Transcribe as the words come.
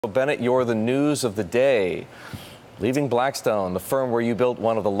Bennett, you're the news of the day. Leaving Blackstone, the firm where you built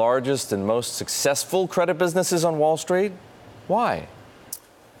one of the largest and most successful credit businesses on Wall Street. Why?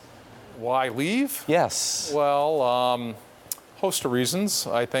 Why leave? Yes. Well, host of reasons.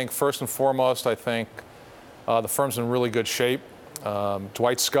 I think first and foremost, the firm's in really good shape.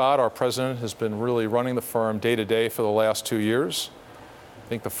 Dwight Scott, our president, has been really running the firm day to day for the last 2 years. I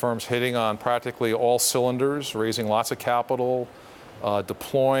think the firm's hitting on practically all cylinders, raising lots of capital,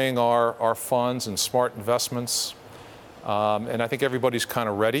 deploying our funds in smart investments. And I think everybody's kind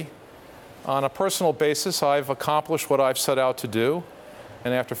of ready. On a personal basis, I've accomplished what I've set out to do.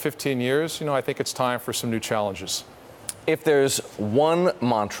 And after 15 years, I think it's time for some new challenges. If there's one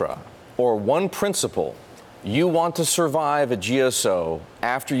mantra or one principle you want to survive at GSO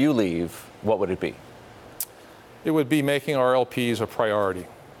after you leave, what would it be? It would be making our LPs a priority.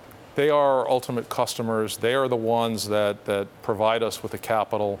 They are our ultimate customers. They are the ones that provide us with the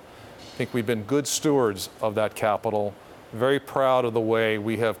capital. I think we've been good stewards of that capital. Very proud of the way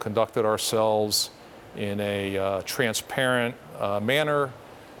we have conducted ourselves in a transparent manner.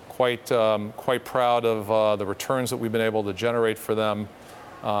 Quite proud of the returns that we've been able to generate for them.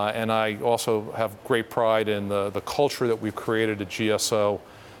 And I also have great pride in the culture that we've created at GSO,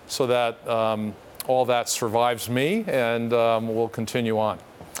 so that all that survives me and will continue on.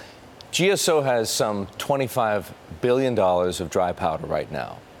 GSO has some $25 billion of dry powder right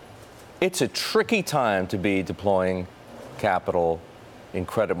now. It's a tricky time to be deploying capital in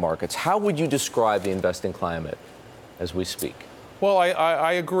credit markets. How would you describe the investing climate as we speak? Well,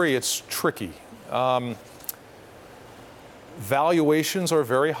 I agree. It's tricky. Valuations are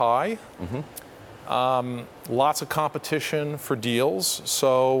very high. Lots of competition for deals.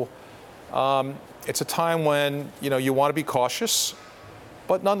 So it's a time when you want to be cautious,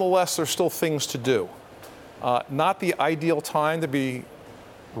 but nonetheless, there's still things to do. Not the ideal time to be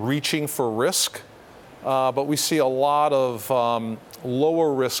reaching for risk, but we see a lot of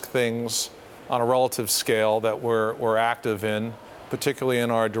lower risk things on a relative scale that we're active in, particularly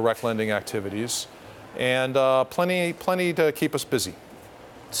in our direct lending activities, and plenty to keep us busy.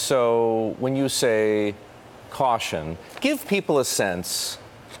 So when you say caution, give people a sense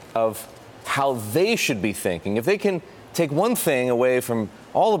of how they should be thinking. If they can take one thing away from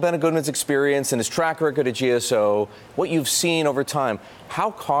all of Bennett Goodman's experience and his track record at GSO, what you've seen over time,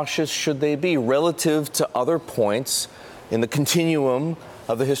 how cautious should they be relative to other points in the continuum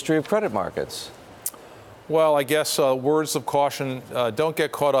of the history of credit markets? Well, I guess words of caution, don't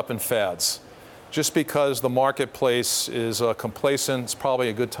get caught up in fads. Just because the marketplace is complacent, it's probably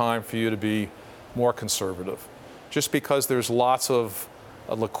a good time for you to be more conservative. Just because there's lots of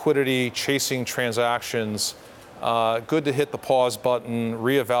liquidity chasing transactions, good to hit the pause button,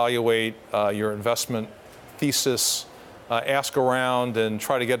 reevaluate your investment thesis, ask around and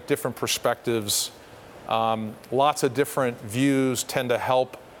try to get different perspectives. Lots of different views tend to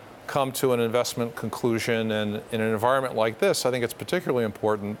help come to an investment conclusion. And in an environment like this, I think it's particularly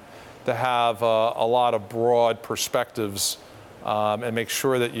important to have a lot of broad perspectives and make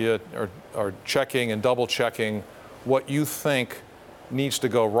sure that you are checking and double checking what you think needs to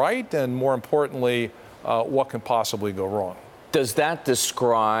go right, and more importantly, what can possibly go wrong. Does that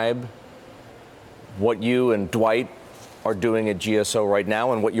describe what you and Dwight are doing at GSO right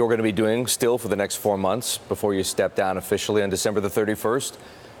now and what you're going to be doing still for the next 4 months before you step down officially on December the 31st?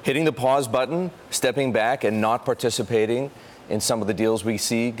 Hitting the pause button, stepping back, and not participating in some of the deals we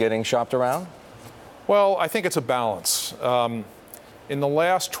see getting shopped around? Well, I think it's a balance. In the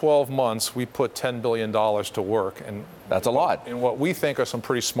last 12 months, we put $10 billion to work. And that's a lot. In what we think are some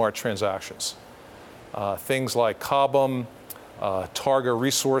pretty smart transactions. Things like Cobham, Targa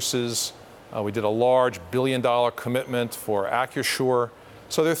Resources. We did a large $1 billion commitment for Accusure.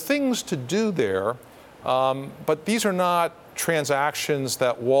 So there are things to do there, but these are not transactions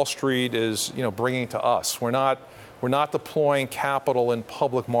that Wall Street is, bringing to us. We're not deploying capital in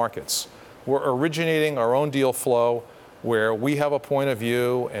public markets. We're originating our own deal flow where we have a point of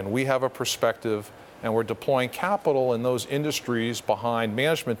view and we have a perspective, and we're deploying capital in those industries behind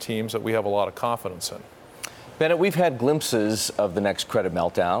management teams that we have a lot of confidence in. Bennett, we've had glimpses of the next credit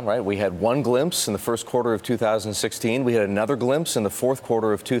meltdown, right? We had one glimpse in the first quarter of 2016. We had another glimpse in the fourth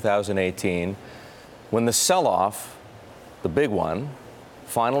quarter of 2018. When the sell-off, the big one,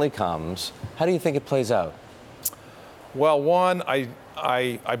 finally comes, how do you think it plays out? Well, one,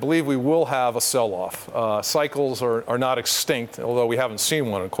 I believe we will have a sell-off. Cycles are not extinct, although we haven't seen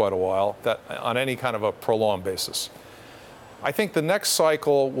one in quite a while, that on any kind of a prolonged basis. I think the next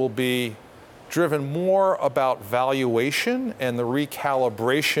cycle will be driven more about valuation and the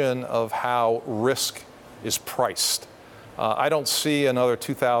recalibration of how risk is priced. I don't see another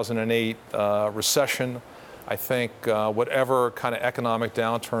 2008 recession. I think whatever kind of economic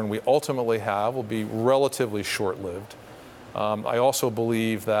downturn we ultimately have will be relatively short-lived. I also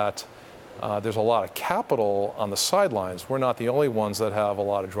believe that there's a lot of capital on the sidelines. We're not the only ones that have a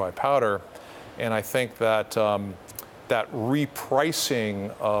lot of dry powder. And I think that that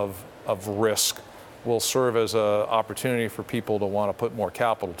repricing of risk will serve as an opportunity for people to want to put more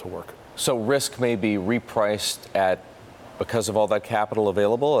capital to work. So risk may be repriced because of all that capital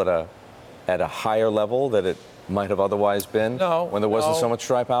available at a higher level that it might have otherwise been when there wasn't so much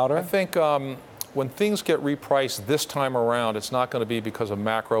dry powder? I think when things get repriced this time around, it's not going to be because of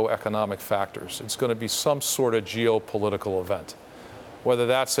macroeconomic factors. It's going to be some sort of geopolitical event, whether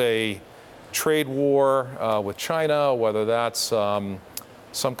that's a trade war with China, whether that's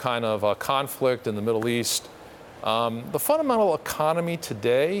some kind of a conflict in the Middle East. The fundamental economy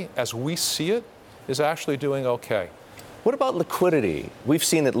today, as we see it, is actually doing okay. What about liquidity? We've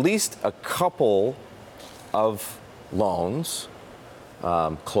seen at least a couple of loans,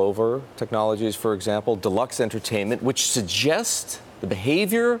 Clover Technologies, for example, Deluxe Entertainment, which suggest the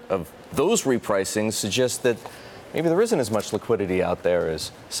behavior of those repricings suggests that maybe there isn't as much liquidity out there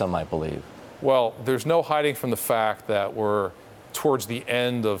as some might believe. Well, there's no hiding from the fact that we're towards the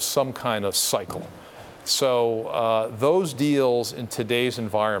end of some kind of cycle. So those deals in today's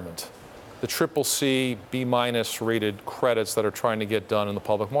environment, the CCC, B- rated credits that are trying to get done in the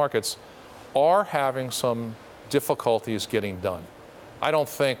public markets, are having some difficulties getting done. I don't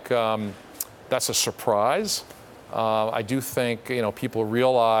think that's a surprise. I do think people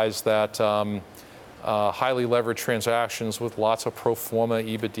realize that highly leveraged transactions with lots of pro forma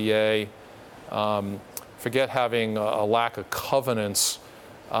EBITDA, forget having a lack of covenants,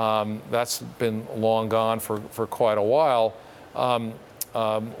 that's been long gone for quite a while,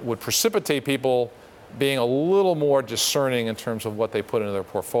 would precipitate people being a little more discerning in terms of what they put into their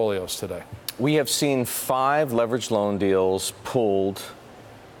portfolios today. We have seen 5 leveraged loan deals pulled,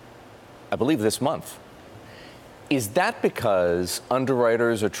 I believe, this month. Is that because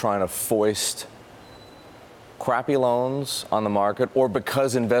underwriters are trying to foist crappy loans on the market, or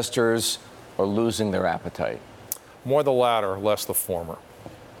because investors are losing their appetite? More the latter, less the former.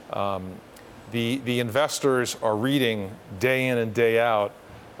 The investors are reading day in and day out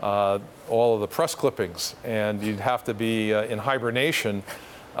all of the press clippings, and you'd have to be in hibernation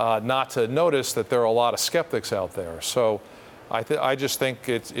not to notice that there are a lot of skeptics out there. So I just think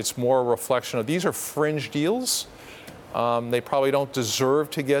it's more a reflection of these are fringe deals. They probably don't deserve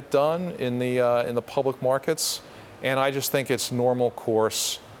to get done in the public markets, and I just think it's normal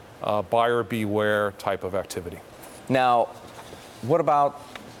course buyer beware type of activity. Now, what about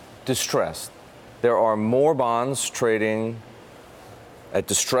distress? There are more bonds trading at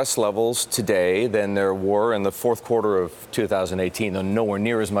distress levels today than there were in the fourth quarter of 2018, though nowhere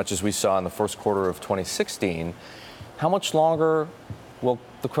near as much as we saw in the first quarter of 2016. How much longer will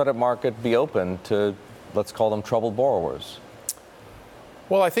the credit market be open to, let's call them, troubled borrowers?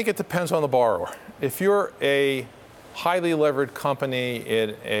 Well, I think it depends on the borrower. If you're a highly levered company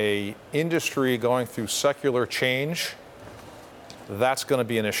in an industry going through secular change, that's going to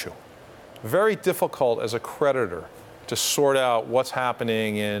be an issue. Very difficult as a creditor to sort out what's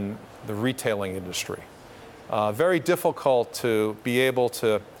happening in the retailing industry. Very difficult to be able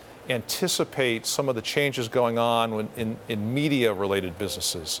to anticipate some of the changes going on in media-related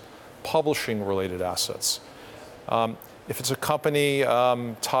businesses, publishing-related assets. If it's a company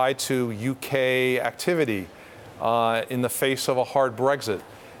tied to UK activity in the face of a hard Brexit,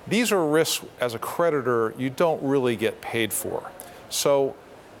 these are risks as a creditor you don't really get paid for. So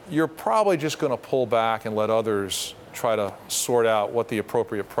you're probably just going to pull back and let others try to sort out what the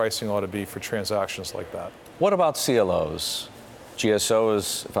appropriate pricing ought to be for transactions like that. What about CLOs? GSO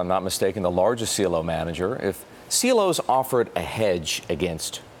is, if I'm not mistaken, the largest CLO manager. If CLOs offered a hedge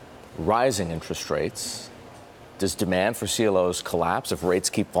against rising interest rates, does demand for CLOs collapse if rates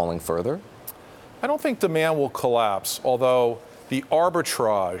keep falling further? I don't think demand will collapse, although the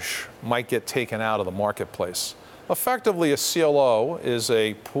arbitrage might get taken out of the marketplace. Effectively, a CLO is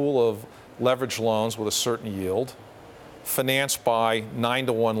a pool of leveraged loans with a certain yield, financed by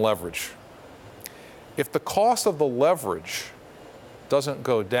 9-to-1 leverage. If the cost of the leverage doesn't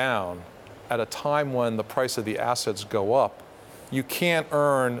go down at a time when the price of the assets go up, you can't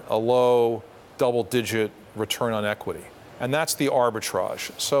earn a low double-digit return on equity. And that's the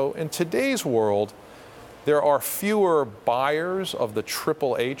arbitrage. So in today's world, there are fewer buyers of the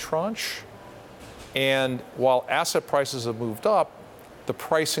AAA tranche. And while asset prices have moved up, the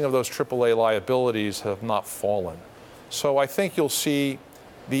pricing of those AAA liabilities have not fallen. So I think you'll see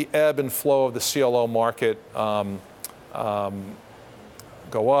the ebb and flow of the CLO market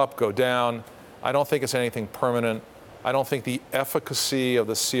go up, go down. I don't think it's anything permanent. I don't think the efficacy of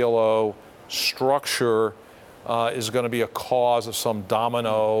the CLO structure is going to be a cause of some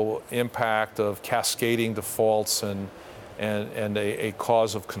domino impact of cascading defaults and a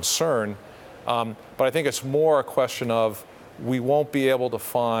cause of concern. But I think it's more a question of we won't be able to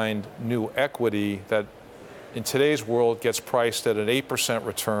find new equity that in today's world gets priced at an 8%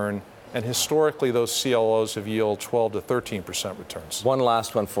 return. And historically, those CLOs have yielded 12 to 13% returns. One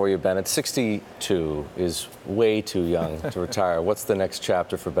last one for you, Bennett. 62 is way too young to retire. What's the next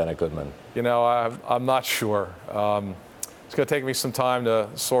chapter for Bennett Goodman? You know, I'm not sure. It's going to take me some time to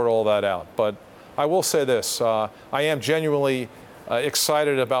sort all that out. But I will say this. I am genuinely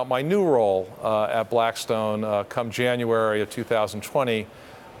excited about my new role at Blackstone come January of 2020,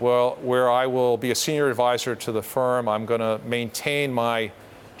 where I will be a senior advisor to the firm. I'm going to maintain my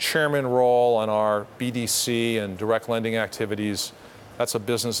chairman role on our BDC and direct lending activities. That's a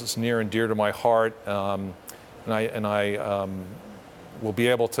business that's near and dear to my heart, and I will be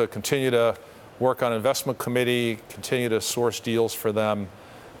able to continue to work on investment committee, continue to source deals for them,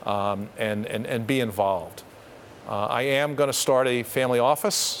 and be involved. I am going to start a family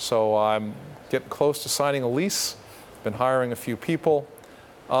office, so I'm getting close to signing a lease. Been hiring a few people.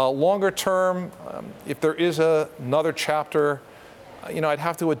 Longer term, if there is another chapter, I'd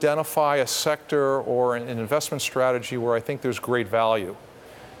have to identify a sector or an investment strategy where I think there's great value.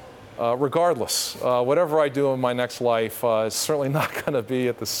 Regardless, whatever I do in my next life is certainly not going to be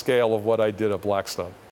at the scale of what I did at Blackstone.